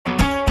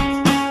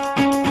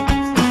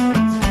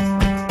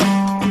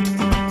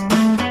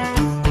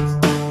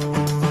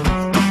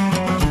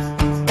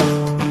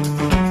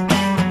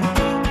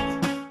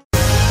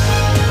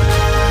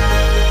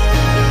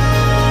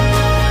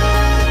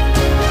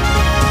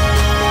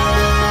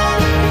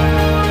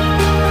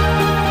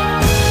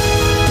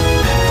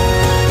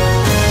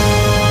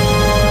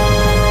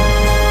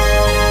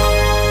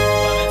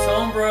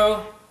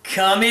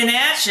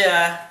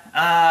at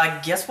ya.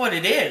 Guess what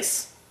it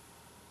is?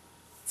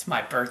 It's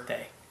my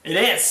birthday. It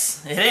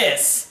is. It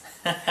is.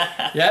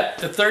 Yep,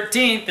 the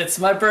 13th. It's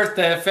my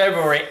birthday of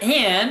February.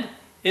 And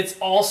it's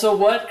also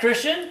what,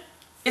 Christian?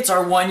 It's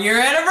our 1 year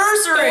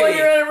anniversary. The 1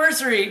 year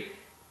anniversary.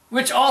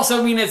 Which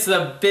also means it's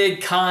the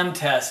big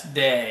contest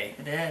day.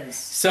 It is.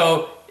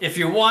 So if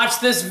you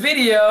watch this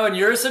video and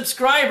you're a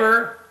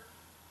subscriber,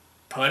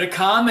 put a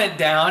comment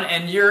down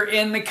and you're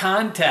in the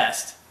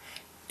contest.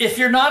 If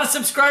you're not a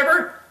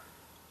subscriber,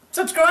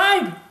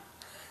 subscribe.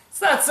 It's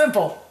that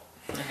simple.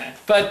 Okay.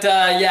 But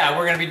yeah,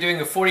 we're going to be doing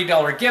a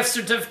 $40 gift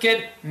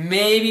certificate,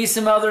 maybe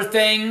some other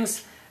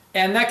things.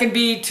 And that can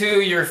be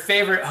to your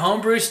favorite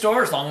homebrew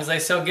store, as long as they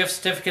sell gift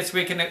certificates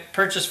we can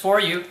purchase for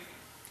you.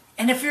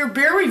 And if you're a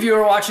beer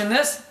reviewer watching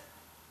this,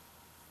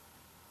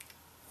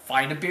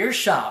 find a beer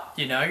shop,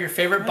 you know, your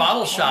favorite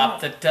bottle shop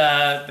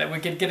that we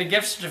could get a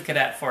gift certificate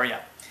at for you.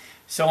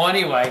 So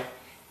anyway,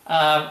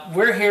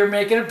 we're here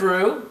making a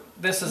brew.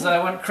 This is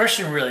what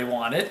Christian really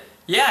wanted.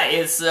 Yeah,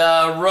 it's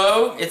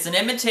Rogue. It's an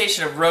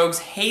imitation of Rogue's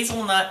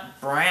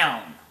Hazelnut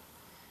Brown.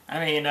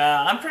 I mean,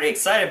 I'm pretty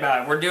excited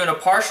about it. We're doing a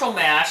partial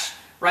mash.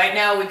 Right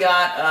now we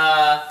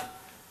got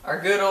our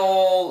good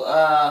old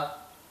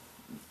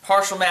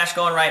partial mash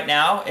going right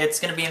now. It's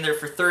going to be in there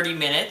for 30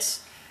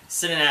 minutes,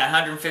 sitting at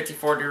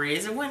 154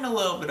 degrees. It went a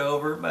little bit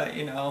over, but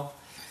you know,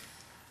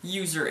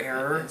 user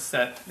error. It's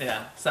that,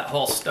 yeah, it's that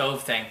whole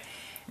stove thing.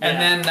 And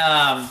then,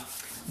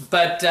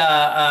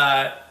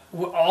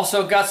 we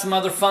also got some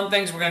other fun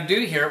things we're going to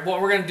do here. What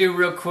we're going to do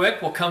real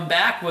quick, we'll come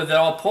back with it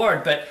all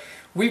poured, but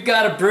we've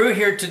got a brew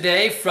here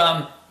today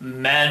from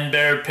Man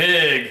Bear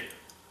Pig.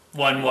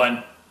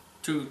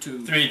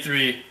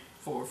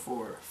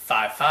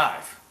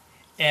 1122334455.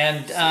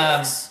 And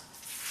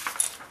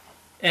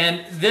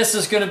and this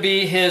is going to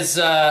be his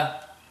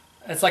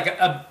it's like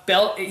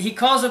he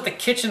calls it the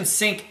kitchen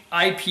sink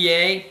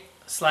IPA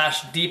 /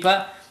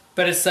 DIPA,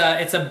 but it's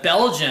a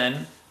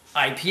Belgian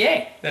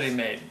IPA that he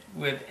made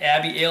with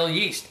Abbey Ale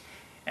yeast,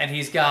 and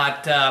he's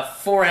got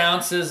 4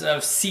 ounces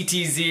of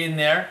CTZ in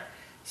there,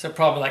 so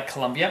probably like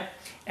Columbia,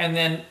 and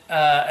then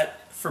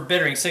for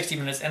bittering 60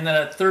 minutes, and then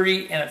at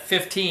 30 and at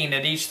 15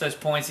 at each of those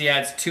points he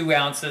adds 2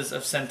 ounces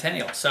of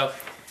Centennial. So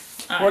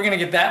we're gonna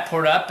get that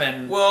poured up.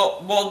 And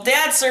well,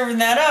 Dad's serving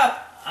that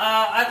up.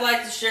 I'd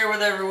like to share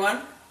with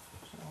everyone.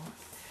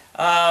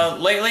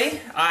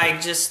 Lately, I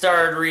just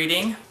started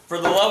reading For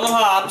the Love of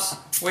Hops,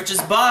 which is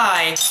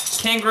by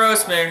Ken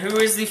Grossman, who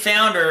is the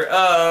founder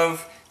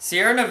of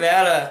Sierra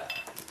Nevada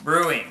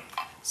Brewing.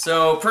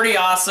 So pretty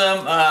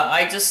awesome.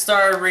 I just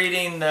started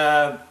reading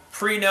the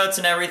pre-notes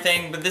and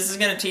everything, but this is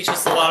going to teach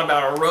us a lot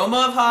about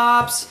aroma of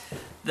hops,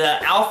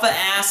 the alpha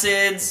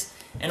acids,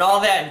 and all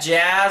that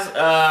jazz.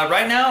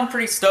 Right now I'm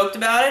pretty stoked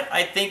about it.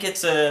 I think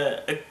it's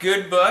a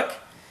good book,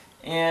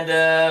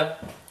 and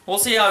we'll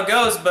see how it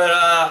goes, but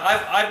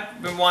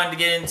I've been wanting to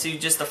get into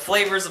just the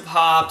flavors of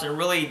hops and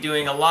really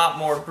doing a lot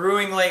more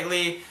brewing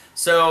lately,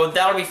 so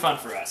that'll be fun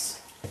for us.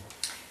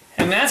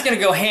 And that's going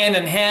to go hand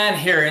in hand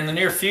here in the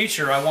near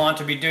future. I want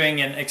to be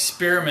doing an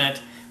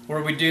experiment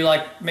where we do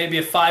like maybe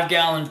a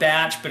 5-gallon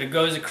batch, but it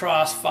goes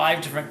across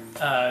 5 different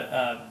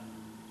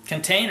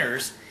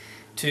containers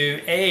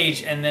to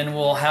age, and then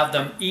we'll have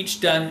them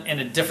each done in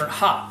a different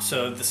hop.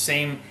 So the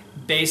same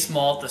base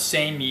malt, the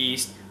same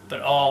yeast,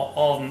 but all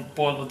of them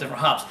boiled with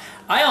different hops.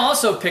 I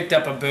also picked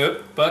up a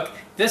book.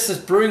 This is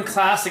Brewing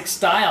Classic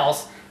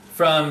Styles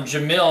from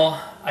Jamil,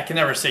 I can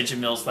never say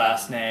Jamil's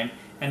last name,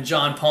 and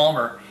John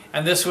Palmer.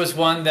 And this was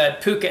one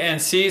that Puka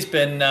NC's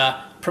been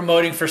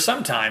promoting for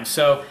some time.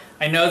 So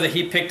I know that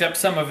he picked up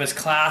some of his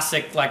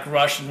classic, like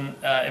Russian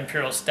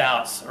Imperial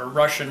Stouts, or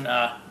Russian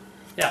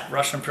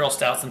Imperial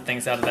Stouts and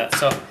things out of that.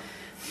 So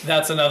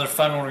that's another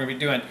fun one we're gonna be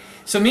doing.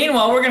 So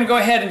meanwhile, we're gonna go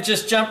ahead and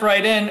just jump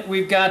right in.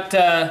 We've got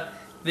the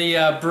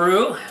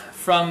brew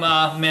from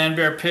Man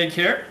Bear Pig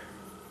here.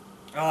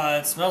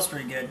 It smells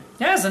pretty good.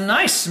 Yeah, it's a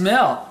nice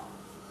smell.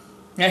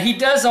 Now he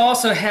does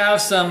also have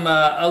some,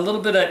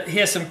 he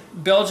has some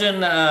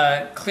Belgian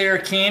clear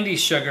candy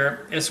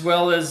sugar, as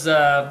well as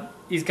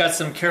he's got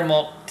some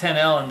caramel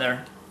 10L in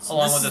there, so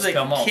along with his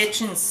pale malt.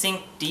 Kitchen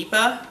sink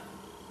DIPA.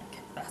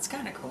 That's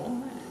kind of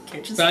cool.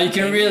 Kitchen well, sink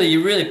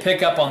you really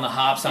pick up on the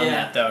hops on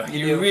that though.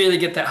 You really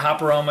get that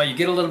hop aroma. You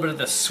get a little bit of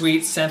the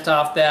sweet scent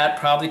off that,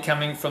 probably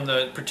coming from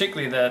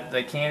particularly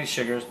the candy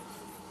sugars.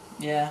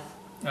 Yeah.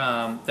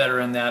 That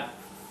are in that.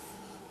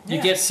 You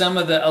get some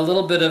of a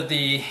little bit of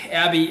the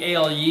Abbey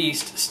Ale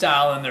yeast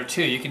style in there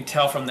too. You can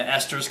tell from the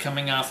esters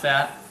coming off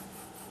that.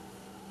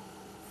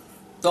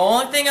 The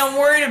only thing I'm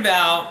worried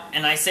about,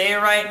 and I say it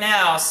right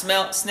now,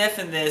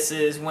 sniffing this,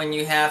 is when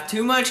you have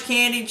too much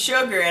candied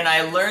sugar, and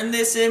I learned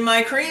this in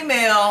my cream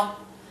ale,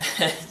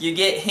 you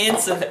get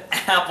hints of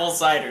apple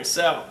cider.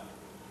 So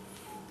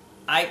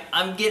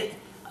I'm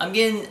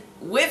getting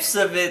whiffs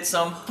of it,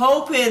 so I'm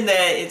hoping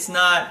that it's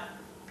not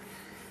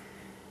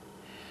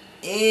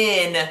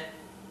in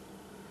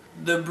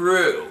the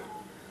brew,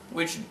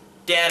 which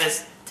Dad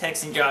is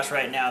texting Josh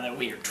right now that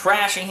we are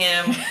trashing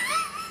him.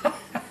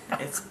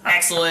 It's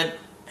excellent.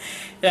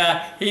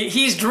 Yeah,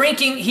 he's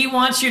drinking. He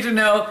wants you to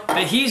know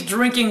that he's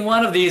drinking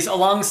one of these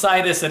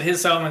alongside us at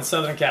his home in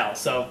Southern Cal.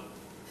 So,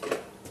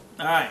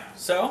 all right.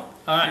 So,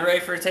 you ready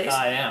for a taste?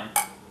 I am.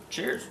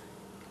 Cheers.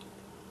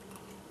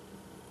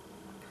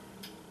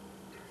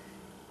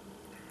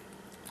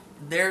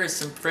 There is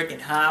some freaking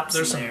hops.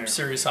 There's in some there.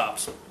 serious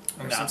hops.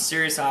 There's some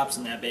serious hops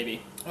in that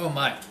baby. Oh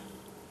my.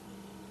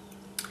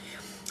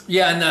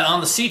 Yeah, and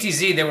on the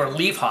CTZ they were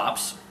leaf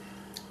hops.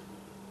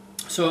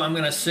 So I'm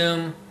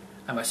assuming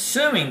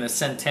the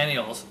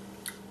Centennials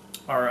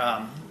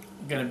are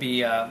going to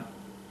be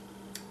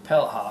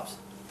pellet hops.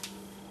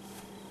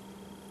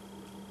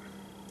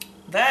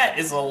 That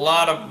is a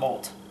lot of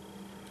malt.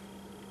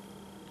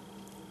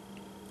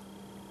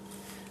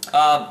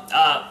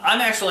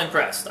 I'm actually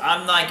impressed.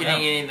 I'm not getting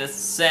any of the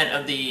scent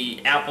of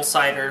the apple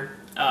cider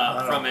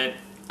from it.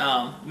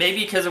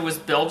 Maybe because it was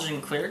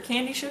Belgian clear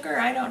candy sugar?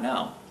 I don't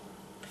know.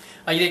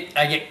 I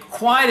get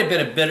quite a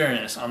bit of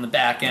bitterness on the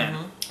back end.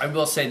 I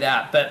will say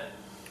that, but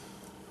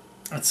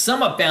it's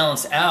somewhat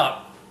balanced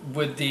out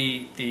with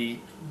the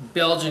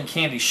Belgian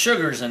candy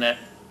sugars in it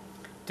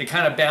to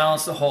kind of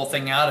balance the whole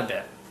thing out a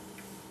bit,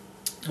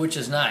 which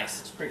is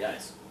nice. It's pretty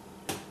nice.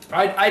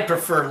 I'd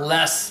prefer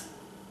less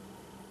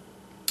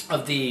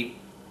of a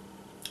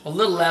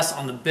little less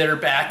on the bitter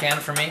back end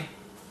for me.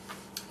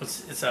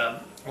 It's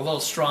a little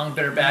strong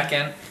bitter back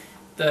end.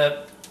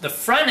 The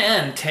front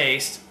end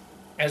taste,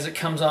 as it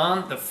comes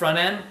on, the front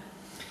end,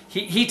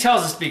 he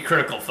tells us to be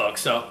critical,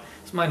 folks, so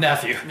it's my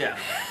nephew. Yeah.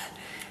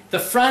 The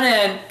front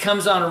end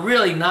comes on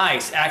really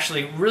nice,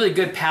 actually, really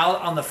good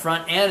palate on the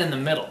front and in the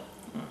middle.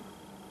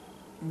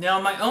 Now,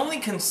 my only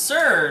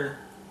concern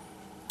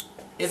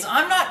is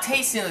I'm not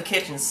tasting the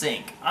kitchen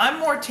sink. I'm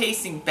more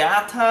tasting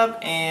bathtub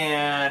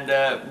and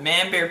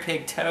man, bear,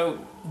 pig, toad.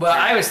 Well,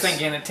 I was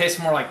thinking it tastes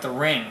more like the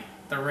ring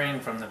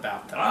from the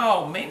bathtub.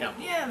 Oh, maybe.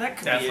 Yeah, that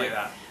could Definitely be it.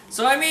 that.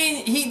 So, I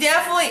mean, he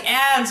definitely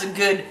adds a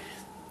good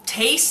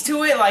taste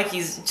to it, like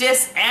he's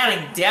just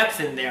adding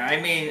depth in there.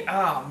 I mean,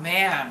 oh,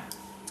 man.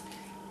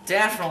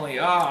 Definitely.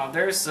 Oh,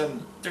 there's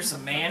some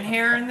man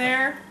hair in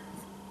there.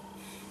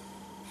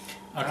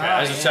 Okay,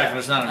 I was just checking.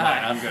 It's not in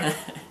mine. I'm good.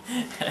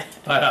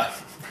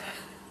 But,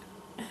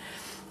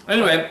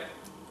 anyway,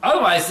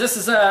 otherwise, this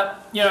is other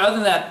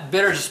than that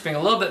bitter just being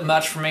a little bit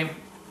much for me,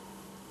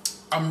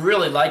 I'm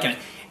really liking it.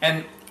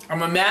 And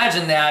I'm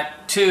imagining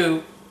that,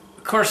 too,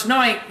 of course,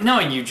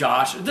 knowing you,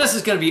 Josh, this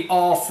is going to be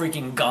all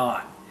freaking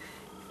gone.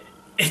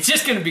 It's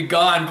just going to be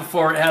gone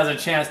before it has a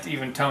chance to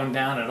even tone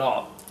down at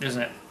all,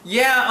 isn't it?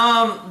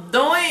 Yeah, the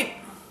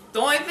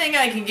only thing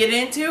I can get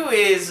into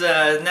is,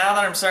 now that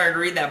I'm starting to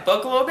read that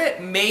book a little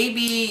bit,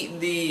 maybe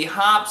the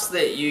hops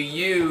that you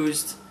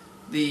used,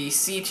 the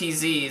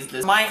CTZs,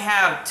 this might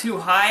have too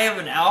high of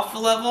an alpha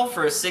level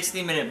for a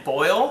 60-minute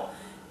boil,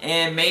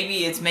 and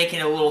maybe it's making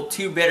it a little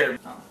too bitter.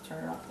 Oh,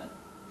 turn it off then.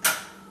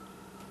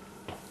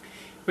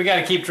 We got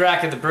to keep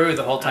track of the brew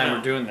the whole time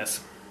we're doing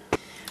this.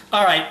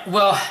 All right,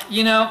 well,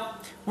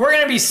 we're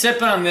going to be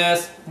sipping on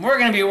this, we're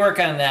going to be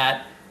working on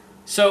that,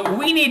 so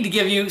we need to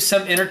give you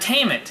some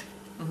entertainment.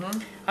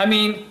 I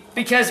mean,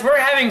 because we're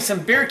having some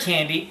beer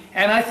candy,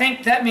 and I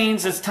think that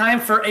means it's time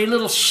for a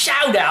little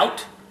shout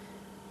out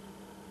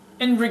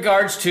in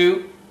regards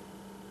to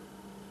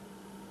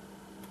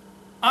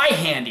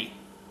iHandy.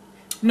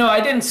 No,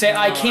 I didn't say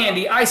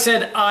iCandy, I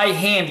said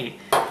iHandy.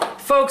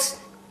 Folks,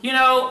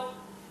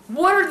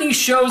 what are these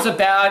shows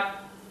about?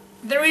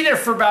 They're either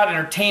about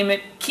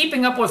entertainment,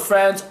 keeping up with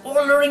friends,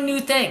 or learning new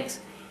things.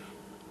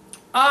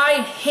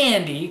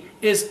 iHandy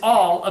is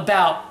all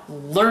about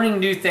learning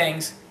new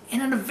things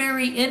and in a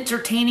very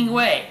entertaining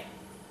way.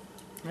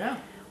 Yeah.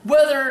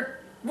 Whether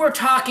we're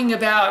talking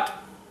about,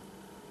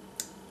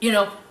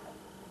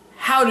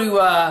 how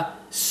to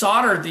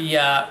solder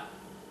the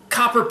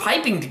copper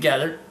piping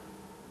together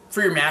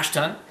for your mash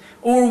tun,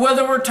 or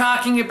whether we're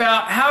talking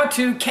about how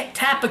to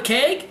tap a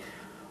keg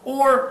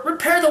or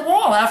repair the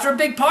wall after a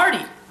big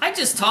party. I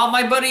just taught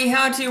my buddy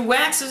how to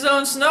wax his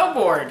own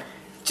snowboard.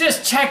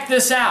 Just check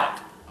this out.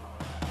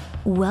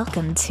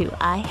 Welcome to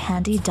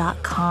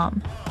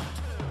iHandy.com.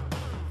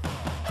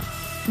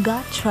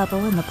 Got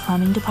trouble in the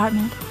plumbing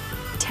department?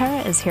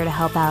 Tara is here to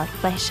help out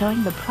by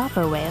showing the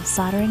proper way of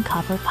soldering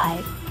copper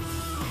pipe.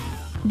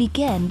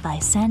 Begin by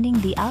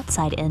sanding the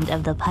outside end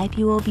of the pipe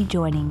you will be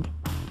joining.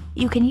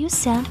 You can use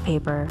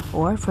sandpaper,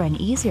 or for an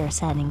easier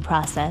sanding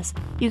process,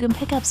 you can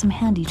pick up some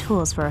handy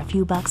tools for a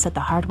few bucks at the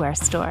hardware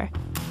store.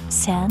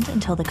 Sand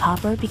until the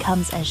copper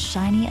becomes as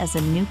shiny as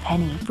a new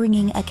penny.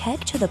 Bringing a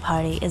keg to the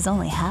party is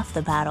only half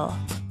the battle.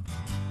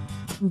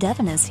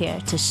 Devin is here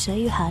to show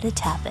you how to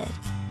tap it.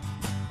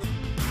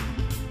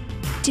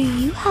 Do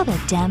you have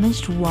a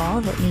damaged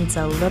wall that needs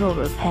a little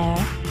repair?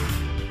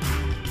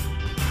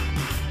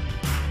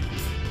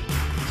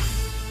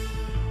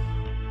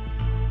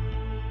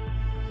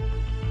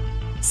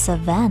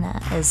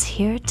 Savannah is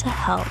here to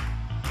help.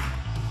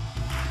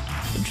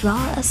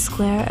 Draw a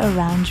square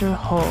around your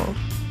hole,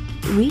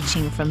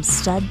 reaching from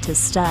stud to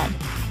stud.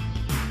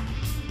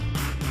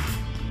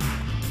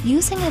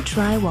 Using a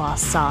drywall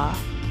saw,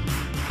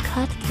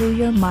 cut through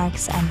your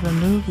marks and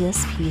remove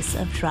this piece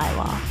of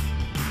drywall.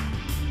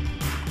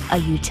 A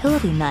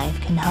utility knife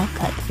can help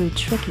cut through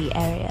tricky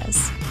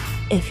areas.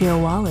 If your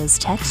wall is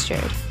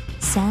textured,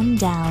 sand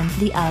down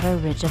the outer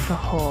ridge of the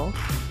hole.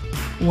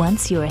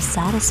 Once you are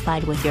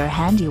satisfied with your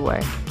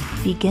handiwork,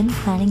 begin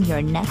planning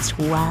your next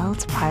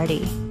wild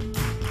party.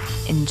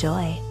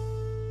 Enjoy.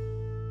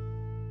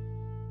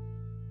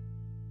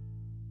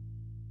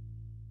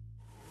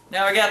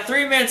 Now we got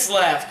 3 minutes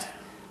left,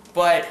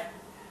 but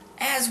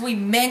as we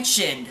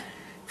mentioned,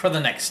 For the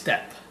next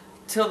step.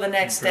 till the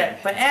next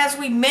step, but as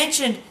we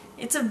mentioned,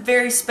 it's a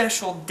very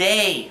special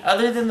day.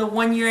 Other than the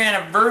 1-year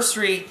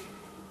anniversary,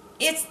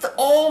 it's the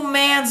old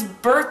man's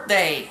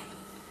birthday.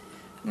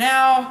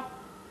 Now,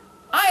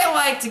 I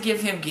like to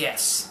give him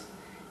gifts,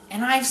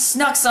 and I've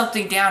snuck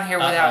something down here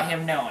without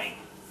him knowing.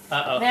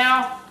 Uh-oh.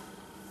 Now,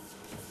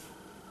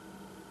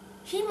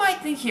 he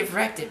might think you've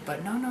wrecked it,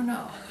 but no, no,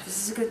 no.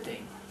 This is a good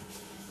thing.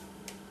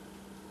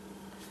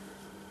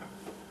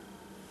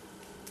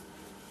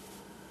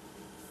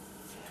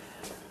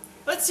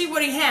 Let's see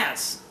what he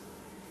has.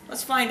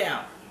 Let's find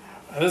out.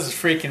 This is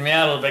freaking me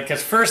out a little bit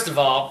because first of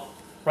all,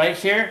 right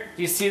here,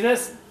 do you see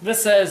this?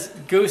 This says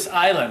Goose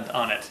Island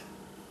on it.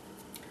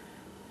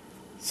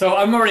 So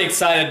I'm already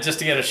excited just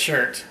to get a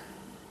shirt.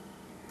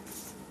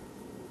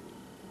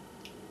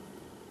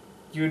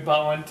 You would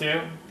bought one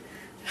too?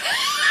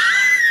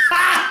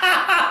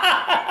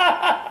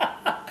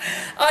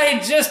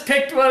 I just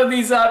picked one of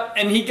these up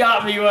and he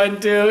got me one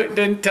too,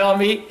 didn't tell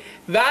me.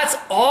 That's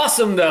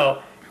awesome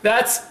though.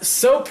 That's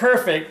so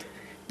perfect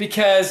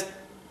because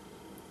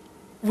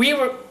we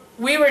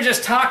were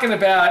just talking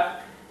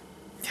about,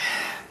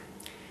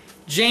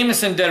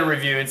 Jameson did a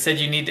review and said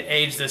you need to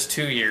age this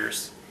 2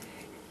 years.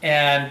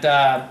 And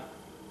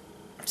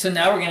so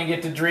now we're going to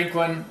get to drink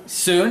one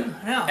soon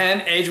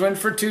and age one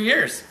for 2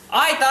 years.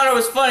 I thought it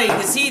was funny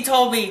because he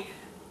told me,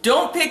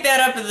 don't pick that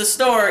up at the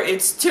store,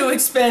 it's too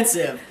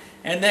expensive.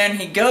 And then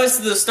he goes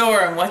to the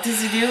store and what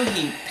does he do?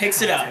 He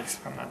picks it up.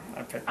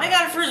 I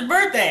got it for his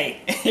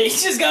birthday. He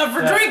just got it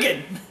for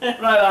drinking.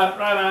 Right on,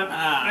 right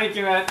on. Thank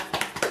you, man.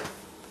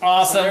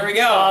 Awesome. So there we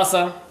go.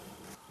 Awesome.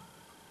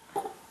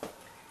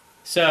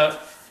 So,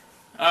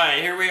 all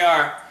right, here we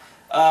are.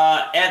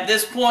 At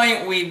this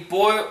point, we've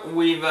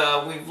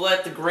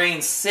let the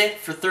grain sit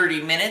for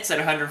 30 minutes at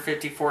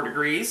 154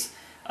 degrees,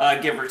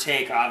 give or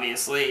take,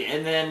 obviously,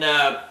 and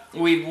then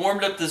we've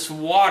warmed up this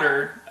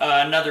water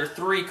another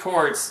 3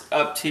 quarts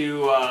up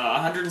to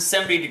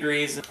 170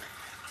 degrees.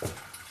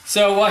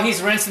 So while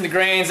he's rinsing the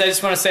grains, I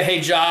just want to say, hey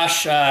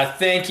Josh,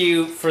 thank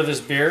you for this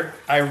beer.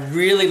 I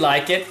really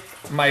like it.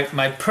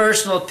 My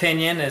personal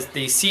opinion is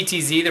the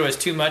CTZ, there was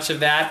too much of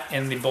that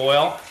in the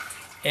boil.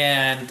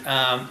 And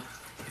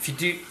if you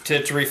do,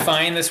 to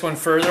refine this one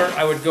further,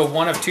 I would go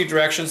one of 2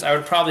 directions. I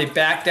would probably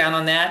back down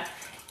on that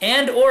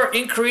and or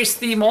increase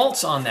the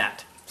malts on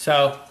that.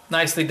 So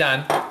nicely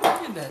done.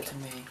 Give that to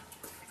me.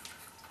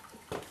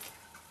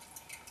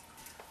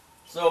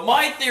 So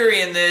my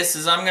theory in this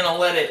is I'm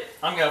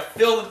gonna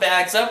fill the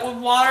bags up with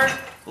water,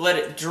 let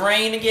it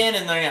drain again,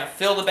 and then I'm gonna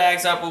fill the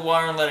bags up with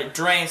water and let it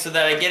drain so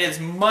that I get as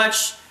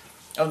much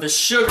of the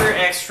sugar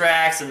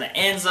extracts and the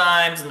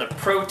enzymes and the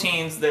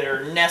proteins that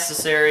are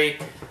necessary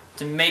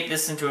to make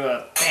this into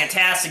a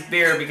fantastic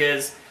beer,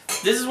 because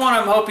this is one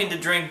I'm hoping to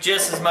drink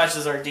just as much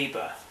as our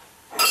Deepa.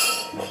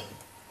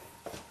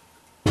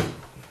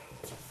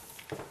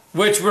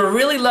 Which we're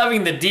really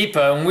loving the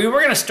Deepa, and we were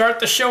going to start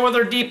the show with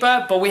our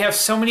Deepa, but we have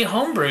so many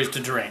homebrews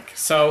to drink,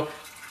 so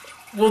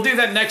we'll do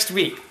that next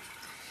week.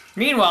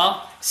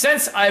 Meanwhile,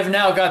 since I've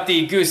now got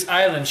the Goose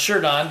Island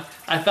shirt on,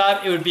 I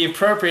thought it would be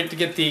appropriate to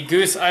get the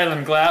Goose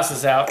Island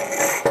glasses out,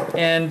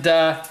 and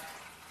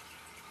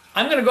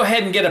I'm going to go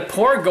ahead and get a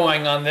pour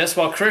going on this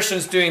while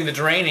Christian's doing the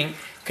draining,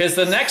 because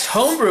the next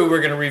homebrew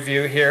we're going to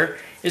review here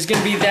is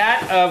going to be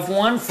that of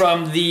one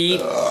from the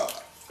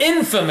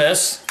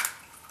infamous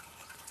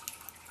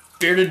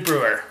Bearded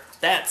Brewer.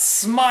 That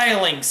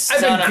smiling son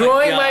of a gun. I've been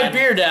growing my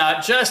beard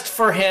out just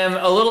for him.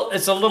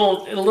 It's a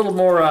little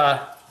more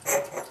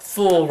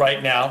full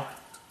right now.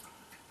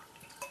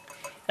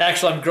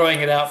 Actually, I'm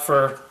growing it out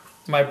for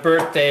my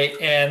birthday,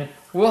 and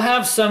we'll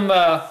have some.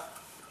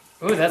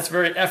 Ooh, that's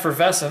very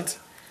effervescent.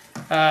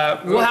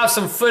 We'll have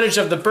some footage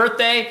of the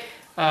birthday.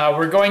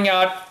 We're going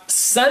out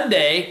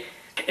Sunday.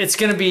 It's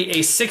going to be a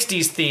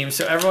 60s theme,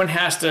 so everyone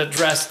has to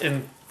dress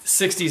in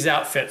 60s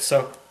outfits.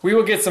 So we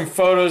will get some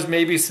photos,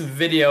 maybe some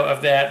video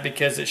of that,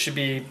 because it should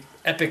be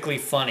epically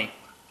funny.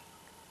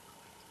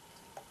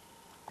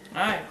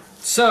 All right.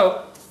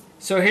 So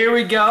here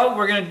we go.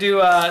 We're gonna do.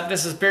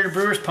 This is Bearded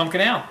Brewer's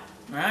Pumpkin Ale.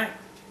 All right.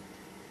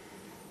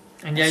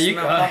 And yeah, you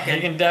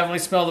can definitely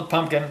smell the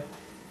pumpkin.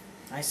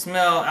 I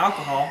smell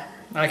alcohol.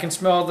 I can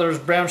smell there's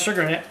brown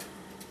sugar in it.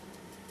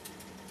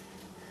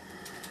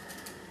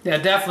 Yeah,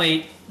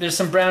 definitely. There's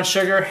some brown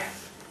sugar.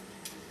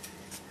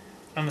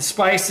 And the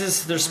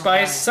spices, there's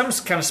spice, some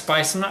kind of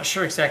spice, I'm not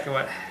sure exactly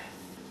what.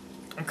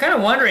 I'm kind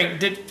of wondering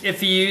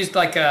if you used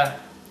like a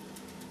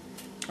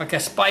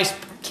spiced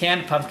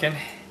canned pumpkin.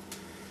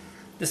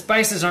 The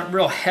spices aren't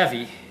real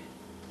heavy.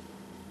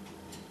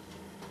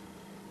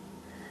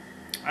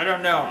 I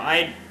don't know.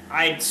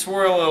 I'd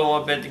swirl a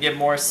little bit to get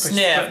more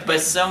sniff, but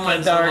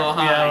someone's a little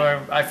high.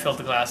 Yeah, I filled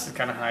the glass is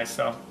kind of high,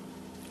 so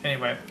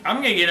anyway. I'm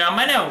gonna get it on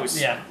my nose.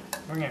 Yeah,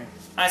 we're gonna.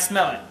 I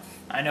smell it.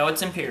 I know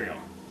it's Imperial.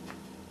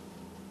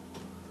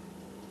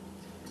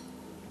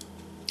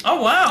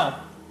 Oh wow.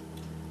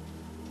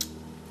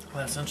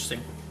 Well, that's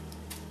interesting.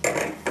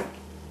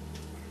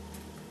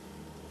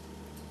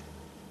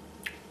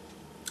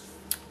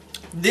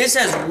 This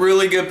has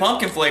really good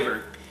pumpkin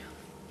flavor.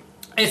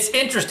 It's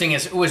interesting.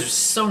 It was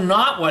so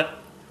not what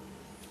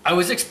I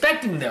was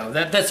expecting, though.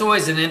 That's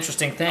always an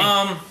interesting thing.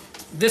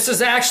 This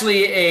is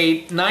actually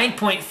a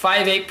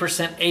 9.58%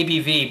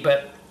 ABV,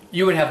 but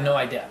you would have no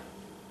idea.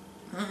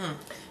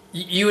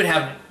 You would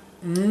have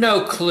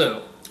no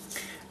clue.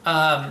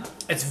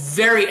 It's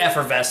very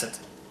effervescent.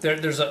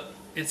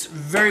 It's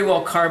very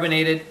well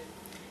carbonated.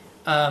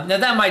 Now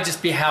that might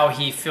just be how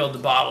he filled the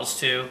bottles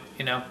too,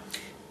 you know.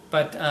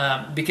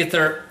 But because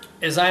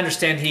as I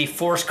understand, he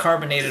force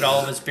carbonated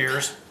all of his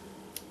beers.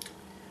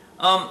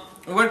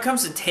 When it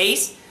comes to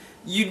taste,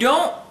 you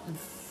don't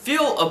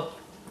feel a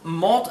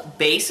malt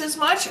base as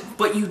much,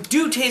 but you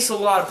do taste a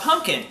lot of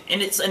pumpkin,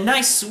 and it's a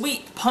nice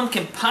sweet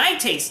pumpkin pie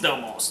taste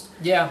almost.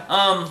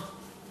 Yeah.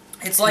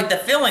 It's like the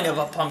filling of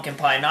a pumpkin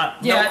pie,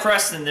 no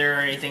crust in there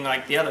or anything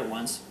like the other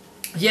ones.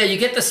 Yeah, you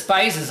get the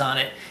spices on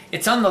it.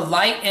 It's on the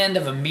light end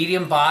of a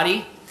medium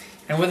body,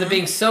 and with it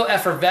being so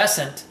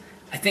effervescent,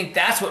 I think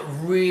that's what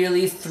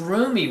really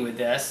threw me with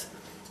this.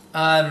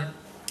 I'm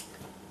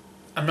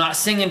not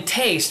singing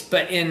taste,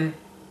 but in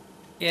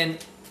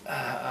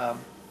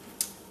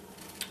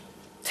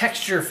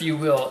texture, if you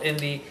will, in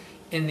the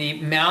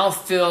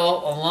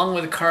mouthfeel along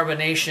with the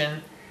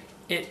carbonation,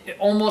 it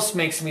almost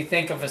makes me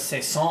think of a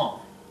saison.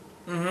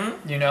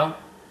 You know?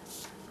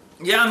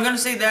 Yeah, I'm gonna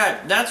say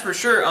that. That's for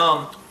sure.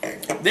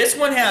 This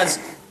one has.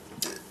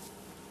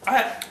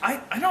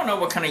 I don't know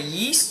what kind of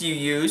yeast you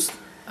used.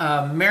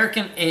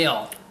 American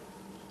ale.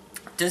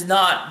 Does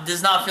not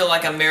feel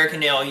like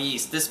American ale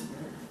yeast. This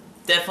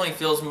definitely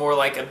feels more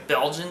like a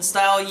Belgian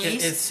style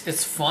yeast.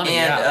 It's funny.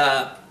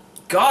 And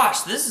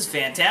gosh, this is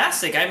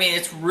fantastic. I mean,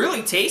 it's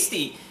really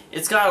tasty.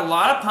 It's got a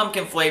lot of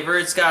pumpkin flavor.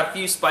 It's got a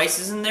few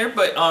spices in there,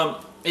 but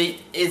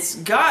it's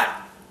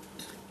got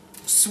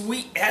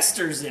sweet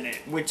esters in it,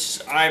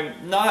 which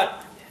I'm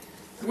not.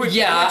 Which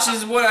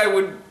is what I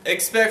would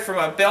expect from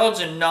a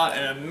Belgian, not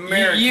an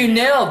American. You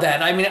nailed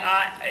that. I mean,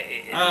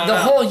 the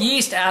whole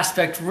yeast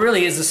aspect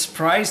really is a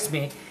surprise to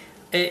me.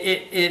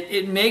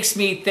 It makes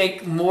me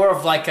think more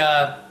of like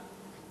a,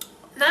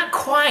 not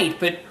quite,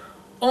 but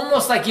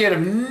almost like you had a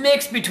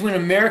mix between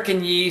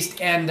American yeast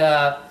and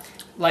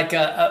like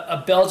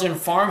a Belgian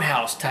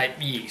farmhouse type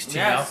yeast.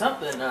 You know?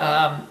 Something.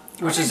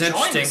 Which is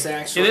interesting.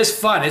 This, it is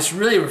fun. It's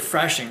really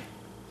refreshing.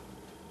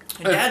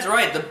 Dad's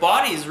right. The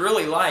body is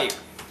really light.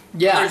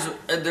 Yeah.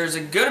 There's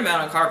a good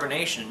amount of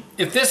carbonation.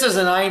 If this is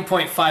a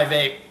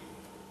 9.58,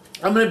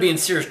 I'm going to be in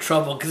serious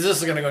trouble because this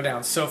is going to go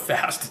down so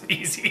fast and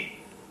easy.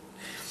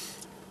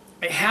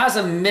 It has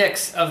a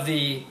mix of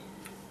the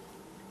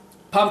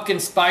pumpkin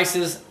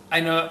spices.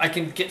 I know I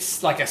can get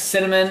like a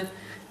cinnamon,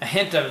 a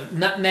hint of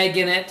nutmeg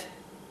in it.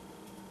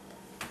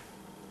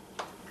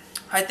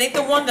 I think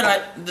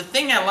the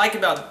thing I like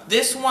about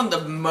this one the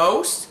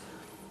most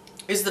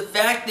is the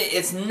fact that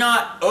it's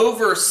not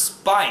over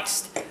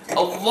spiced.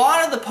 A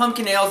lot of the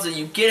pumpkin ales that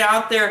you get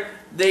out there,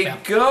 they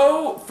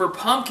go for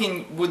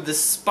pumpkin with the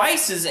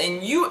spices,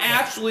 and you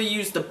actually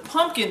use the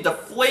pumpkin to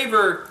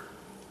flavor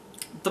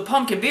the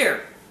pumpkin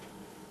beer.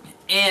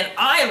 And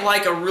I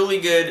like a really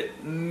good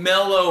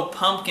mellow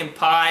pumpkin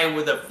pie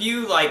with a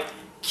few like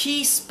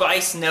key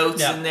spice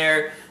notes in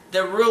there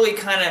that really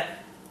kind of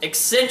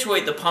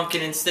accentuate the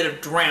pumpkin instead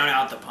of drown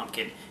out the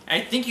pumpkin. I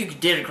think you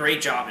did a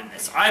great job in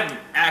this. I'm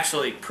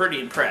actually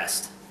pretty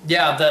impressed.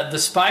 Yeah, the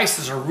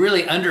spices are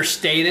really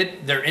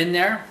understated. They're in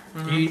there,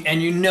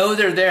 and you know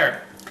they're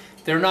there.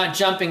 They're not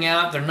jumping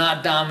out. They're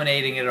not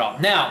dominating it at all.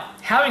 Now,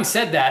 having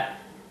said that,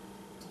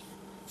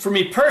 for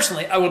me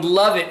personally, I would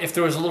love it if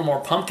there was a little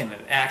more pumpkin in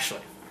it,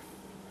 actually.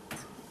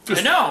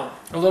 I know.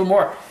 A little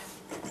more.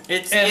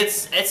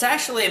 It's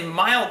actually a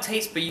mild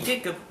taste, but you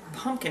get good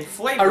pumpkin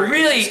flavor. I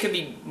really, this could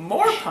be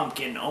more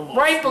pumpkin almost.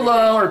 Right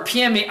below or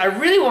PM me, I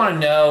really want to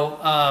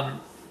know,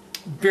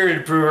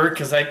 Bearded Brewer,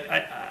 because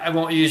I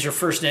won't use your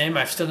first name.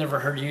 I've still never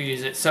heard you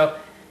use it. So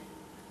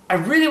I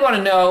really want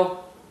to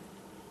know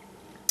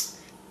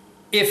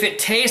if it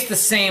tastes the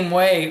same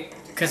way,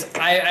 because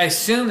I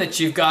assume that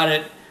you've got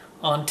it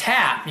on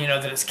tap, you know,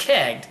 that it's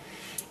kegged.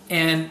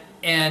 And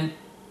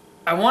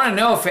I want to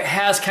know if it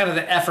has kind of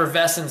the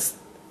effervescence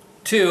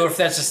too, or if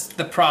that's just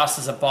the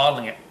process of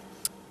bottling it.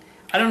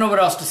 I don't know what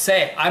else to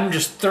say. I'm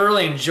just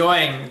thoroughly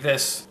enjoying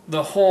this,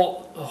 the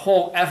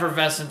whole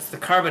effervescence, the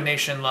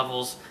carbonation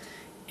levels,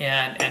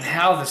 and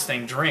how this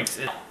thing drinks.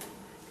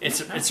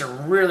 It's a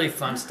really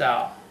fun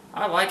style.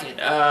 I like it.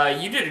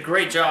 You did a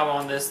great job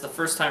on this the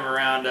first time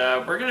around.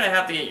 We're gonna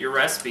have to get your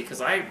recipe because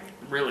I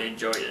really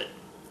enjoyed it.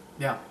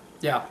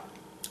 Yeah.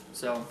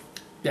 So.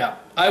 Yeah,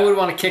 I would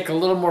want to kick a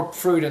little more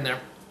fruit in there,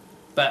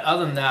 but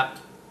other than that,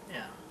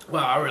 yeah.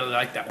 Well, I really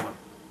like that one.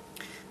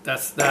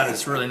 That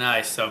is really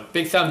nice. So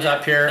big thumbs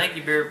up here. Thank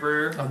you, Bearded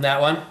Brewer. On that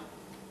one.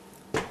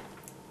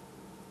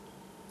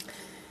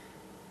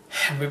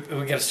 We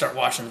got to start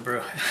watching the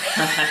brew.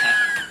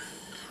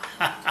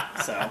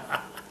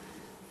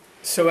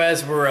 So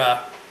as we're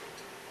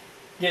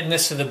getting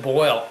this to the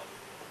boil,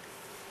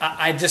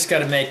 I just got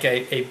to make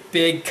a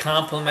big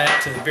compliment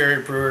to the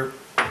Bearded Brewer.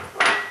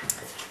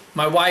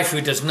 My wife,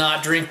 who does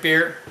not drink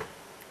beer,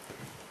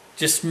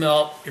 just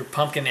smelled your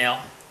pumpkin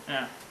ale.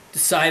 Yeah.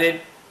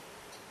 Decided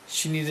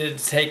she needed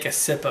to take a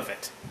sip of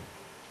it.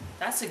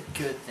 That's a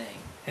good thing.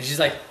 And she's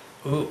like,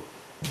 ooh,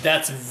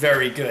 that's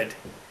very good.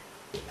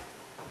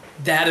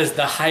 That is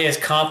the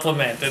highest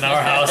compliment in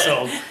our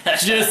household.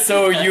 Just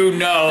so you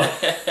know.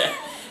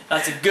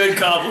 That's a good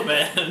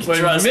compliment. When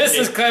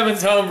Mrs.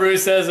 Clements Homebrew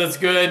says it's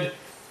good,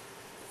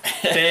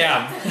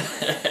 damn.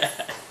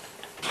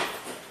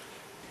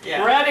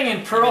 Yeah. We're adding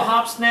in pearl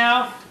hops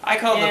now. I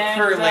call them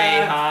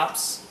perlay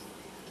hops.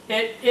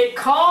 It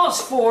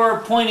calls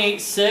for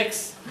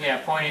 0.86.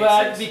 Yeah, 0.86.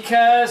 But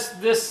because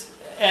this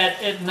at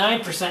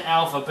 9%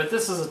 alpha, but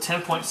this is a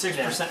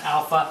 10.6%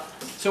 alpha,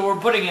 so we're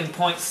putting in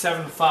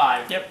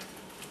 0.75. Yep.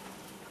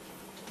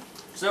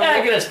 So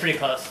that'll get us pretty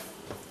close.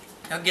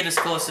 That'll get us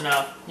close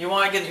enough. You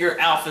want to get your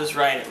alphas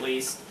right at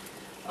least.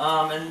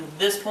 And at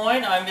this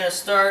point, I'm going to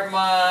start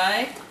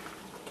my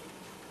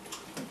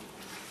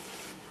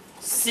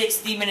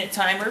 60-minute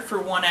timer for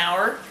 1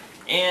 hour,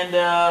 and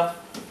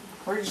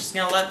we're just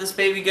going to let this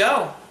baby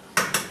go.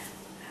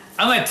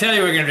 I'm going to tell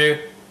you what we're going to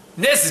do.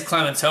 This is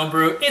Clements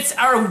Homebrew. It's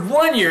our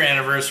 1-year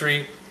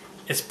anniversary.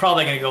 It's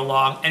probably going to go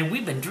long, and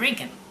we've been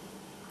drinking.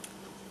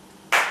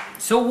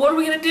 So what are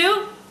we going to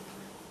do?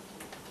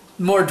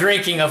 More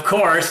drinking, of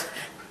course.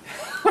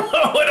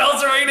 What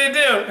else are we going to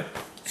do?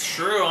 It's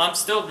true, I'm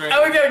still drinking.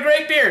 Oh, we got a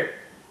great beer.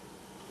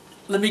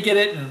 Let me get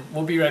it, and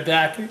we'll be right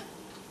back.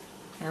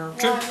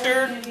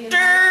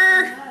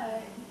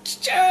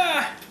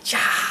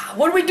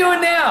 What are we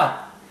doing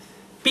now?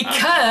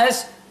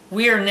 Because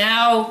we are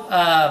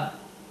now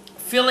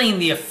feeling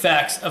the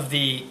effects of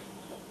the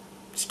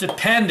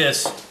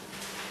stupendous,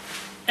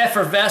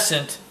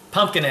 effervescent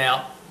pumpkin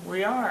ale.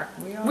 We are.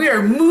 We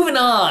are moving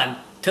on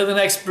to the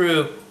next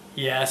brew.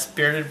 Yes,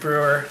 Bearded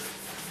Brewer.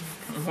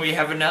 We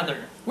have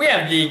another. We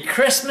have the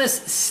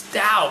Christmas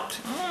Stout.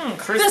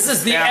 Christmas This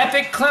is the Stout.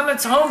 epic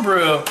Clements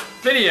Homebrew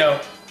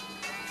video.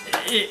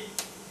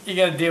 You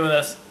gotta deal with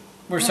us.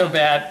 We're so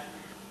bad.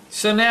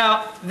 So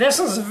now, this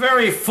is a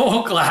very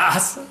full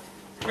glass.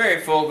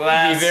 Very full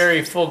glass.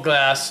 Very full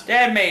glass.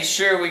 Dad made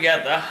sure we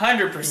got the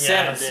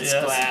 100% of this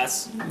Yes.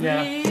 glass.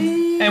 Yeah.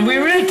 And we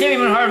really can't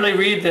even hardly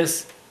read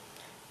this.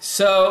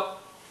 So,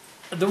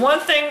 the one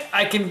thing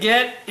I can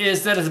get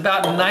is that it's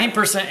about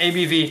 9%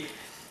 ABV,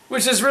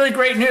 which is really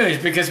great news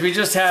because we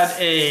just had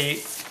a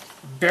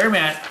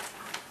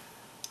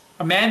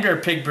man bear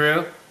pig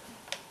brew,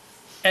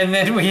 and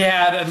then we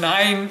had a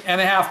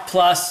 9.5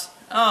 plus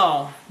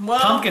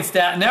pumpkin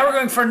stout. Now we're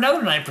going for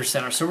another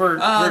 9%er, so we're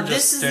just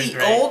this is doing the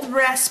great. Old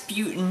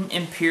Rasputin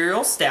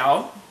Imperial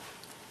Stout.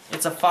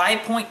 It's a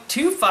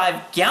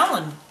 5.25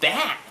 gallon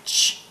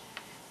batch.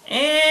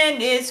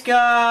 And it's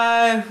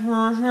got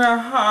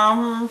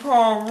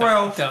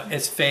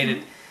it's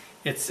faded.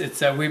 It's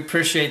we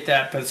appreciate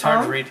that, but it's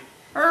hard to read.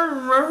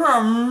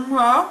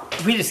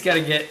 We just got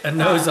to get a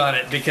nose on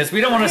it because we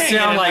don't want to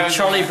sound like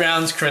Charlie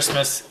Brown's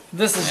Christmas.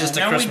 This is just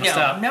a Christmas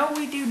stout. No,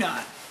 we do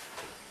not.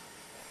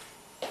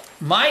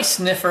 My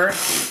sniffer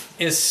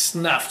is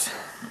snuffed.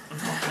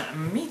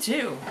 Me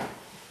too.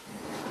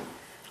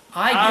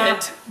 I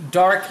get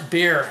dark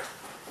beer.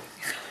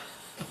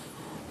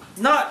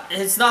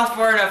 It's not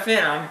far enough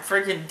in. I'm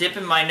freaking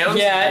dipping my nose.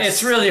 Yeah, in this.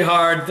 it's really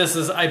hard. This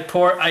is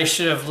I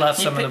should have left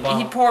some in the bottle.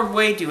 He poured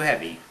way too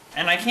heavy,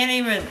 and I can't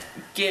even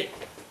get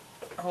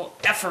a whole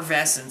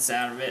effervescence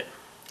out of it.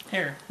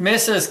 Here,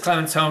 Mrs.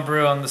 Clements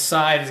Homebrew on the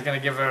side is going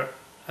to give her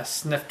a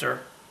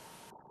snifter.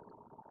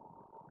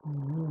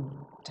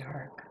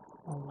 Dark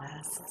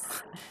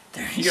molasses.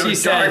 there you go.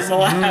 She Dark says,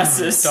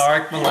 molasses.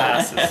 dark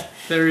molasses.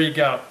 There you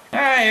go. All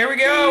right, here we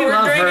go. We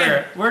love We're drinking.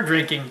 her. We're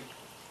drinking.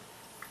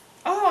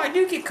 Oh, I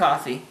do get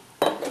coffee.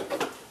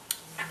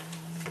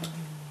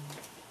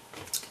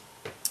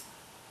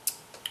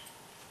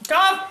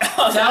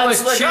 Oh, That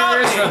was the cheers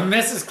coffee. from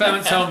Mrs.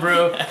 Clements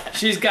Homebrew.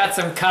 She's got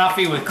some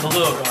coffee with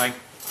Kahlua going.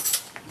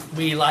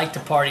 We like to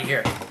party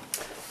here.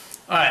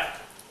 All right,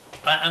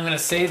 I'm going to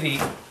say the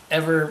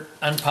ever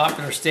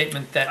unpopular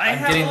statement that I'm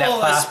getting that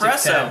plastic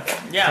espresso.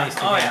 taste Yeah.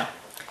 Oh again.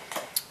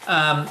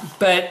 yeah.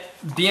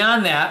 But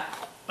beyond that,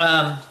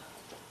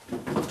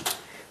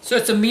 so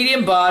it's a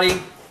medium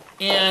body,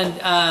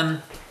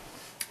 and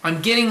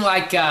I'm getting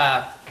like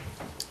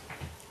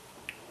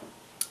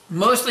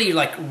mostly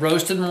like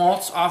roasted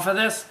malts off of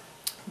this.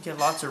 Get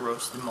lots of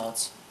roasted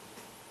malts.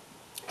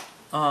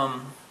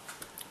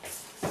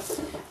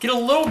 Get a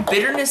little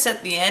bitterness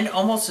at the end,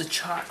 almost a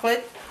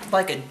chocolate,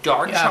 like a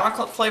dark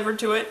chocolate flavor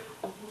to it.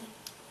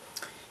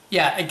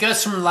 Yeah, it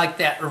goes from like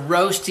that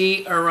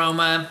roasty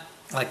aroma,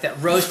 like that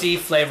roasty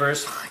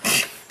flavors.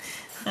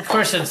 Of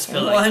course, it's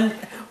spilling.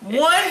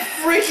 One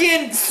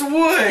freaking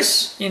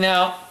swoosh. You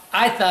know,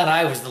 I thought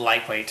I was the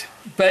lightweight.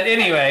 But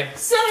anyway.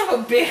 Son of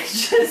a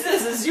bitch,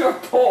 this is your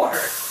pour.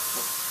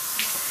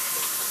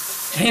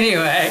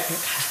 Anyway.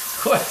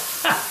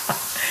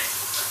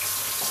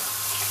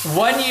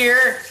 1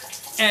 year,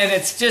 and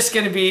it's just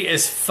going to be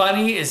as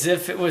funny as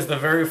if it was the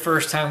very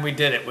first time we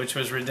did it, which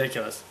was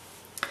ridiculous.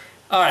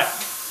 All right,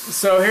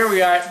 so here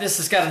we are. This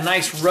has got a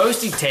nice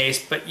roasty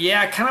taste, but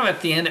yeah, kind of at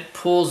the end it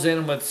pulls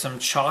in with some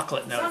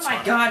chocolate notes. Oh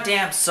my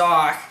goddamn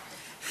sock.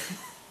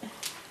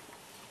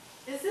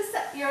 Is this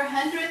your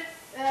 100th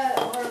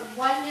or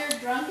 1 year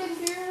drunken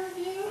beer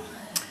review?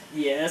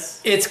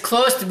 Yes. It's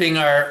close to being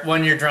our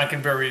 1 year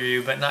drunken beer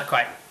review, but not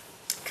quite.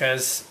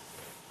 Because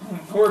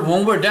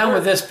when we're done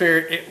with this beer,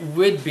 it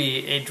would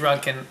be a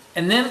drunken,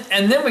 and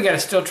then we got to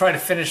still try to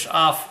finish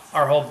off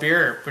our whole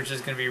beer, which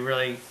is going to be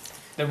really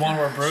the one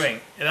we're brewing,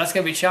 and that's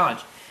going to be a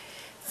challenge.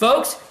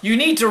 Folks, you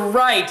need to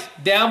write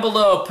down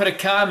below, put a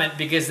comment,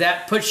 because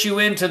that puts you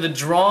into the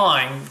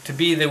drawing to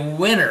be the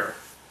winner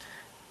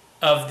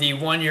of the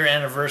 1 year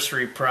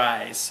anniversary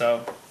prize.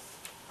 So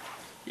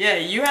yeah,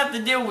 you have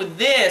to deal with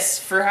this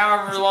for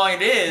however long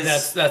it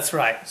is. That's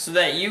right. So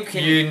that you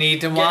can need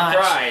to watch.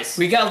 Prize.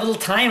 We got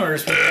little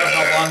timers for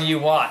how long you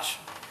watch.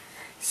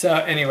 So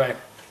anyway.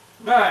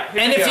 All right.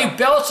 And if you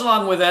belch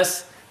along with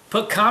us,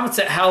 put comments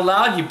at how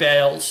loud you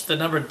belch, the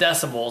number of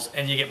decibels,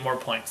 and you get more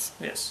points.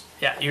 Yes.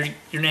 Yeah,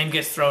 your name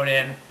gets thrown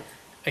in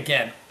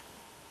again.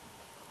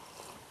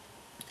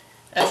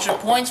 Extra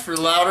points for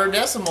louder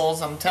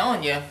decimals, I'm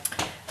telling you.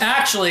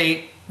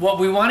 Actually, what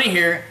we want to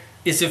hear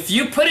is if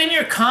you put in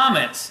your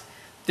comments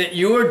that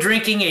you are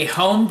drinking a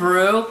home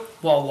brew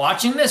while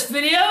watching this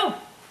video,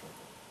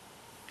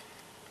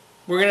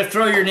 we're going to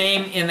throw your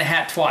name in the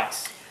hat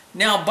twice.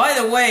 Now, by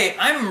the way,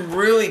 I'm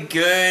really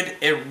good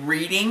at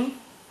reading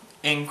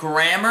and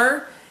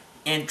grammar,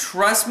 and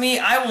trust me,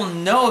 I will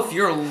know if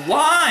you're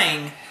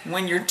lying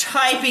when you're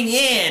typing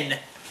in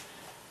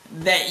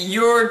that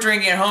you're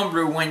drinking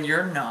homebrew when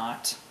you're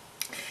not.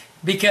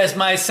 Because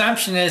my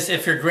assumption is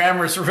if your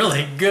grammar is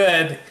really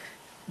good,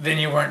 then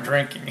you weren't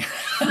drinking.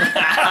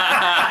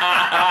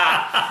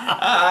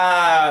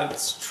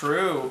 It's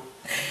true.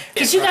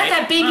 Because you got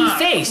that baby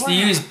face. You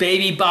use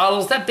baby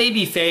bottles, that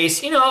baby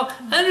face. You know,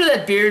 under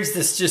that beard's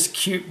this just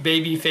cute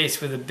baby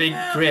face with a big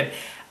grin.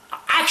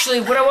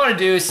 Actually, what I want to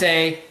do is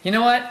say, you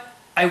know what?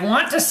 I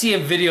want to see a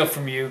video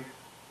from you.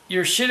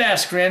 Your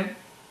shit-ass grin.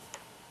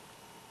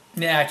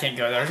 Nah, I can't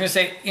go there. I was going to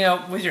say, you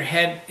know, with your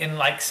head in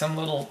like some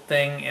little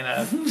thing in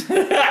a,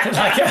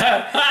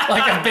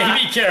 like a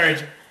baby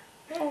carriage.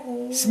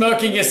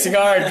 Smoking a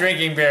cigar and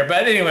drinking beer.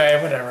 But anyway,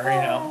 whatever,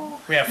 you know.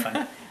 We have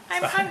fun.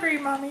 I'm hungry,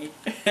 Mommy.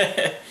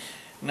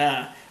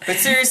 Nah. But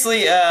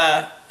seriously,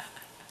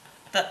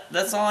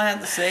 that's all I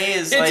have to say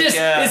is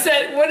it's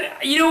that,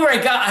 what, you know where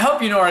I got, I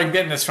hope you know where I'm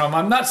getting this from.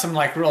 I'm not some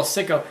like real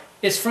sicko.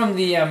 It's from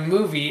the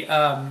movie,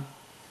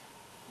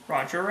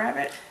 Roger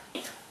Rabbit?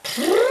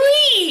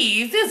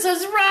 Please, this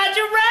is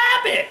Roger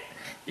Rabbit.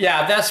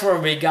 Yeah, that's where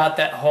we got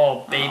that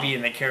whole baby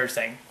in the carriage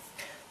thing.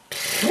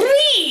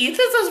 Please,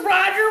 this is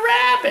Roger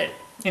Rabbit.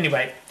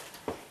 Anyway,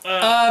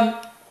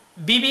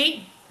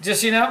 BB,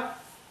 just so you know.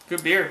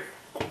 Good beer.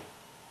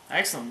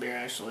 Excellent beer,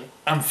 actually.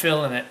 I'm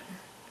feeling it.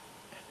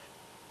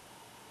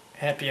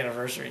 Happy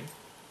anniversary.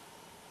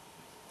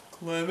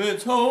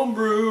 Clement's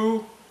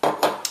Homebrew.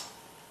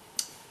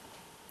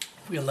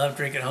 We love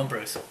drinking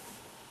homebrews.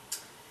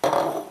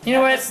 You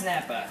know what?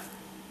 Snapper.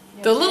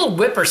 The little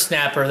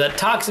whippersnapper that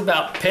talks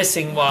about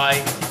pissing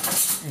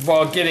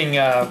while getting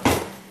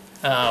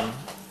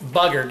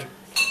buggered.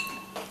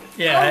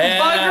 Yeah. I'm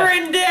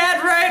buggering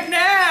Dad right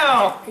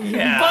now.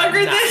 Yeah.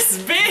 Bugger this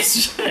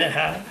bitch.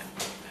 Yeah.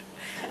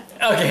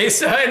 Okay,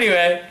 so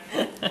anyway,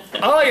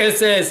 all I gotta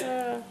say is,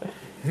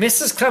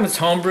 Mrs. Clement's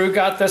Homebrew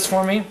got this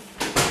for me,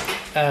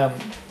 and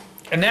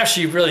now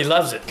she really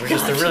loves it, which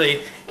is the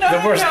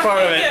worst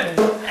part of it.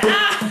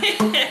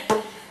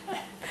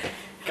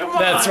 Come on.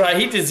 That's right,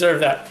 he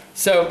deserved that.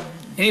 So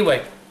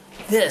anyway,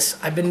 this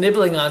I've been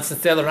nibbling on since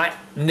the other night.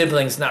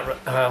 Nibbling's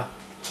not.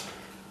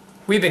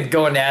 We've been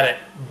going at it.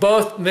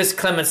 Both Miss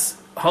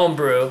Clement's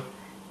Homebrew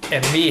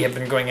and me have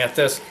been going at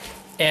this,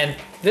 and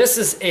this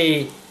is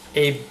a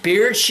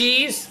beer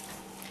cheese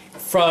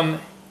from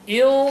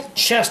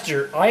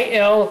Ilchester,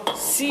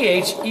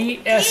 Ilchester.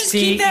 You just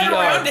keep that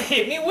around to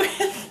hit me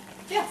with.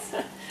 Yes.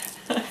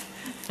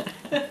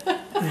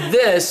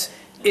 This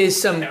is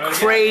some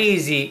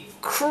crazy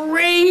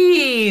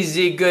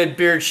good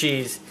beer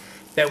cheese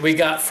that we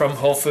got from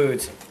Whole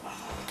Foods.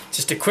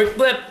 Just a quick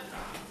blip.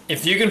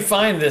 If you can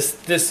find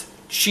this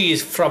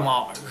cheese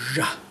fromage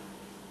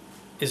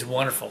is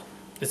wonderful.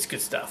 It's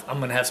good stuff.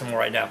 I'm gonna have some more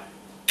right now.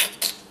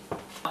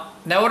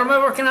 Now what am I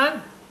working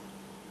on?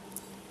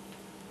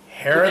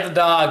 Hair of the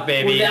dog,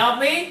 baby. Without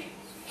me?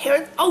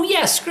 Oh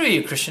yeah, screw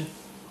you, Christian.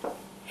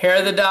 Hair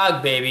of the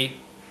dog, baby.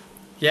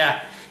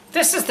 Yeah,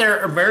 this is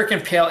their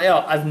American Pale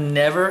Ale. I've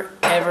never,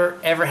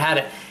 ever had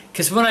it.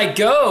 Because when I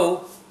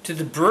go to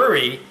the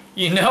brewery,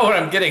 you know what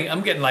I'm getting.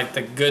 I'm getting like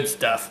the good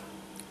stuff,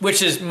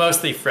 which is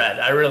mostly Fred.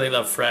 I really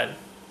love Fred.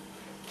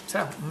 So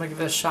I'm gonna give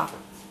it a shot.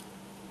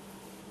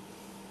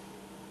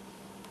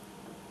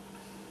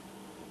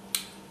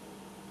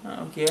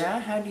 Oh,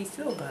 yeah? How do you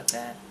feel about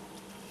that?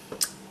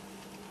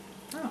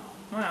 Oh,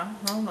 well,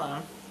 hold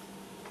on.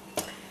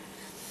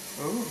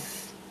 Ooh.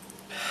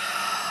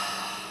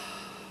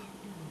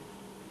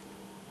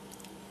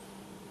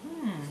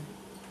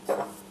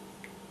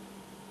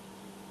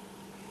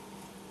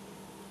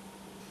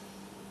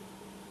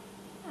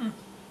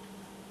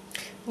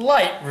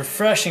 Light,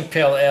 refreshing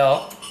pale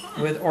ale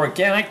with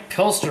organic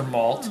Pilsner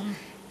malt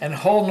and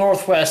whole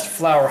Northwest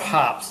flower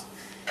hops.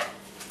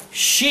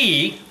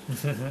 She,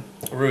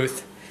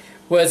 Ruth,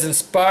 was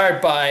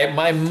inspired by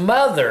my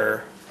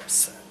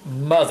mother's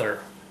mother,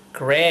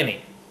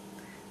 Granny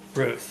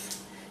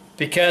Ruth,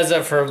 because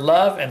of her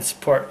love and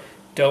support.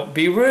 Don't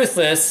be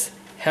ruthless.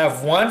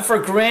 Have one for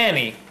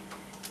Granny.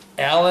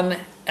 Alan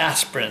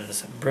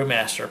Asprins,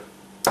 brewmaster.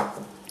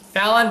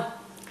 Alan,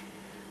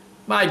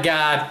 my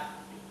God,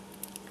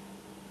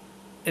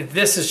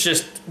 this is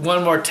just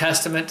one more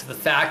testament to the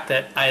fact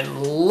that I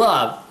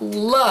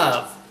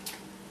love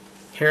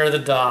Hair of the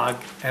Dog,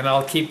 and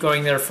I'll keep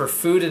going there for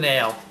food and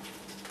ale.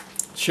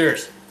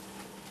 Cheers.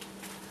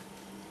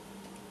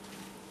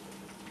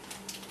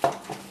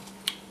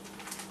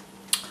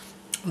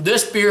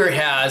 This beer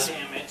has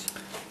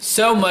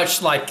so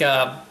much like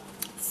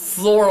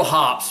floral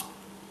hops.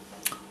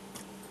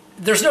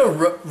 There's no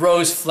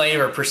rose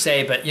flavor per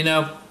se, but you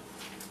know,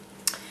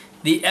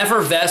 the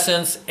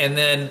effervescence and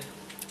then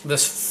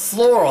this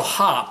floral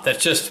hop that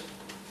just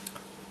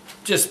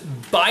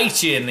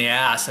bites you in the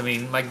ass. I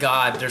mean, my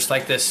God, there's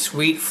like this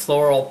sweet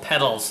floral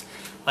petals,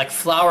 like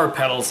flower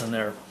petals in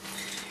there.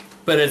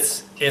 But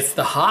it's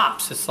the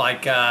hops. It's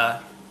like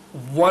a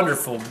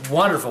wonderful,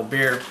 wonderful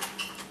beer.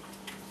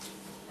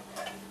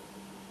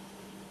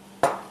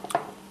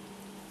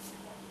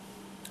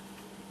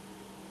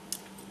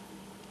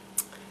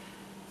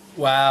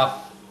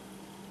 Wow,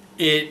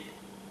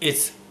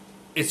 it's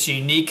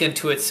unique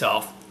unto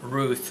itself.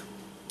 Ruth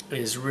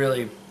is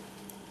really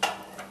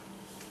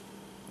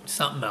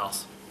something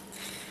else.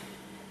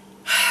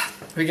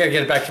 We gotta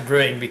get back to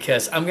brewing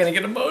because I'm gonna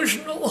get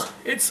emotional.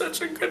 It's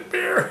such a good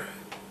beer.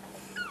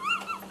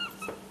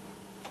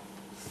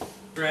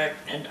 Correct.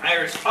 And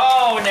Irish.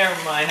 Oh, never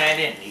mind. I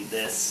didn't need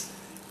this.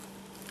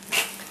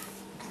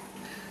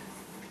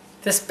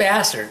 This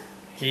bastard,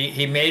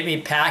 he made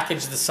me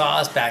package the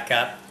sauce back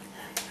up.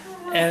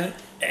 And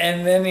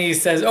then he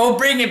says, oh,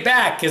 bring it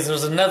back, because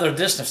there's another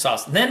edition of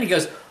sauce. And then he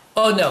goes,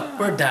 oh, no,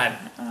 we're done.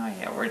 Oh,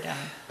 yeah, we're done.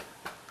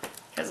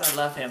 Because I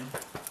love him.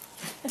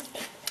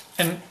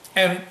 And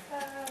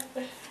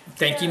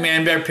thank you,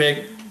 Man Bear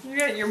Pig. You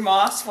got your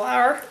moss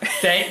flower?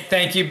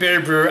 Thank you,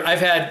 Bearded Brewer. I've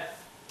had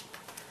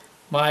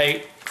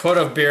my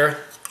quota of beer.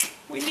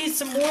 We need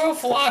some more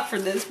flock for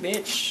this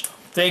bitch.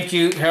 Thank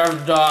you, Hair of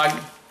the Dog.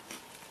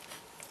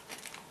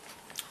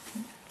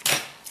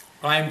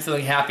 I'm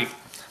feeling happy.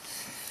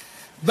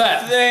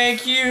 But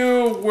thank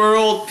you,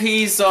 World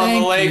Peace on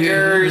the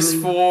Lakers,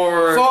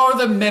 for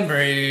the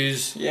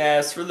memories.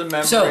 Yes, for the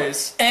memories.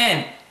 So,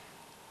 and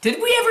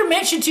did we ever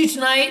mention to you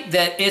tonight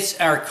that it's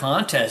our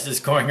contest is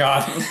going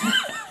on?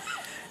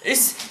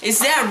 Is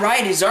that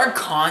right? Is our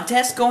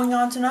contest going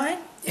on tonight?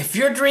 If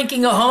you're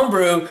drinking a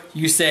homebrew,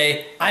 you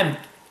say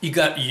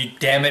you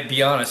damn it,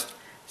 be honest.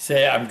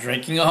 Say I'm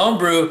drinking a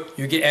homebrew.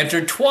 You get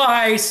entered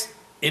twice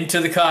into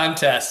the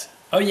contest.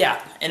 Oh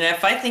yeah. And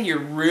if I think you're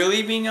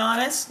really being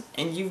honest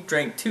and you've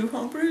drank 2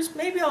 homebrews,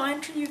 maybe I'll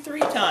enter you 3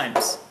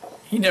 times.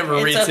 He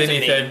never reads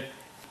anything.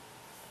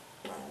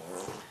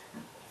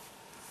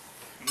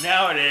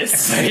 Now it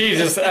is. He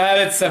just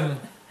added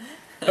some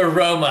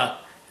aroma.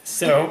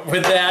 So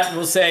with that,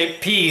 we'll say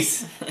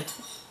peace.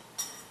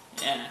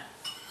 Yeah.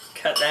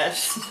 Cut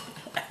that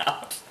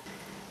out.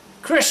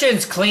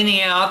 Christian's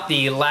cleaning out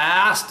the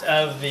last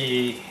of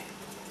the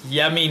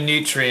yummy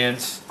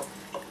nutrients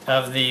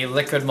of the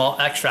liquid malt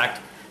extract.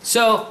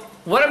 So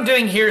what I'm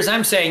doing here is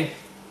I'm saying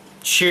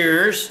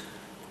cheers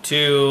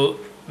to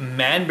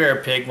Man Bear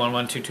Pig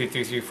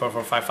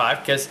 11223344455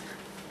 because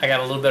I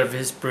got a little bit of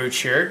his brew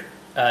chilled.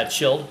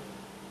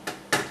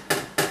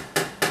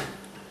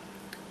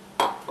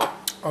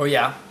 Oh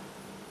yeah.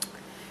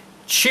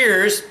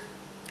 Cheers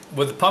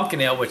with the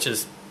pumpkin ale, which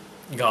is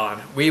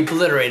gone. We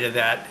obliterated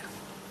that.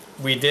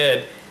 We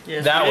did.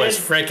 Yes, that we was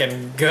did.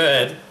 freaking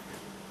good.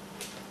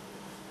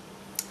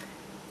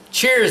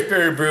 Cheers,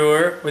 Bearded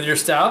Brewer, with your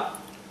stout.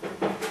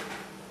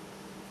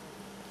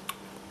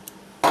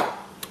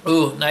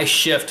 Ooh, nice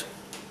shift.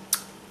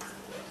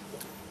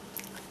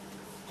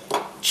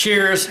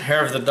 Cheers,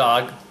 Hair of the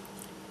Dog.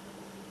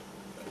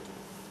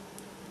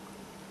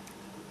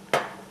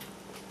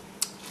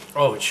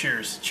 Oh,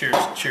 cheers, cheers,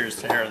 cheers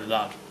to Hair of the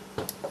Dog.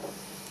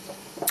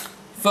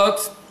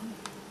 Folks,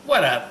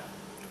 what a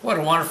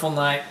wonderful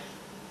night.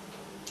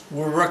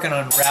 We're working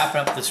on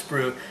wrapping up this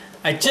brew.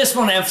 I just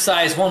want to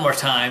emphasize one more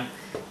time,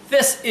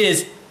 this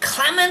is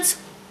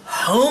Clement's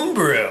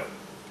Homebrew.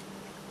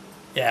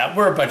 Yeah,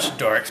 we're a bunch of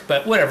dorks,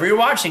 but whatever, you're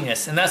watching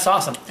this, and that's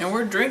awesome. And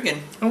we're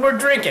drinking. And we're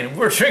drinking.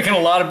 We're drinking a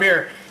lot of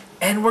beer.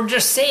 And we're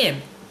just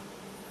saying,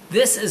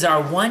 This is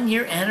our 1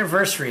 year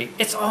anniversary.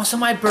 It's also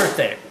my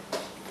birthday.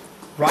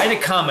 Write a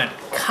comment.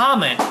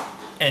 Comment,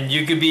 and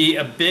you could be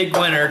a big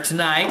winner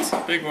tonight.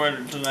 Big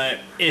winner tonight.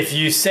 If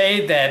you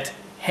say that,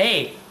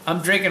 hey, I'm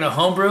drinking a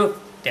homebrew,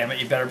 damn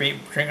it, you better be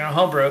drinking a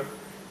homebrew.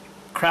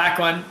 Crack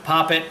one,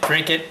 pop it,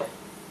 drink it.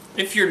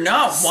 If you're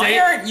not, why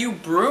aren't you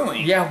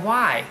brewing? Yeah,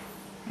 why?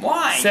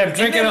 Why? Say I'm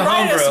drinking a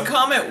homebrew. Write us a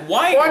comment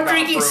why. Or I'm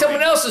drinking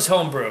someone else's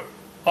homebrew.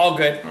 All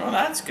good. Well,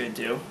 that's good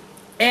too.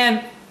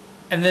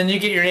 And then you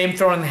get your name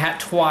thrown in the hat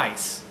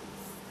twice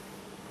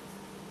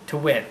to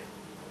win.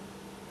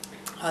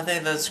 I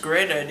think that's a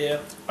great idea.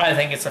 I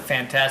think it's a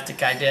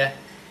fantastic idea.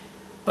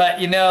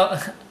 But you know,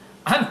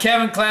 I'm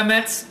Kevin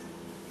Clements.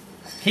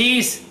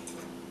 He's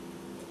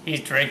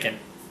drinking.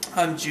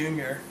 I'm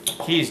Junior.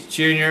 He's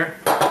Junior.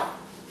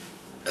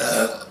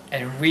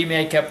 And we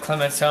make up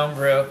Clements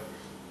Homebrew.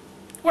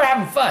 We're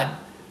having fun.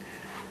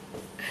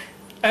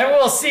 And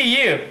we'll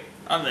see you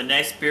On the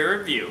next beer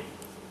review.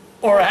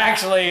 or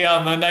actually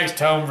on the next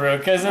homebrew,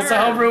 because it's a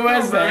homebrew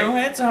Wednesday.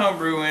 It's a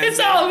homebrew Wednesday. It's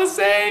all the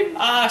same.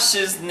 Ah,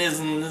 shiz,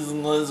 nizzle, nizzle,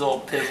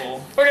 nizzle,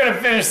 pizzle. We're gonna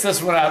finish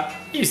this one up.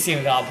 You've seen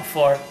it all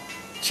before.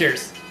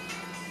 Cheers.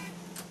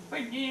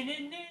 We did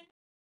it.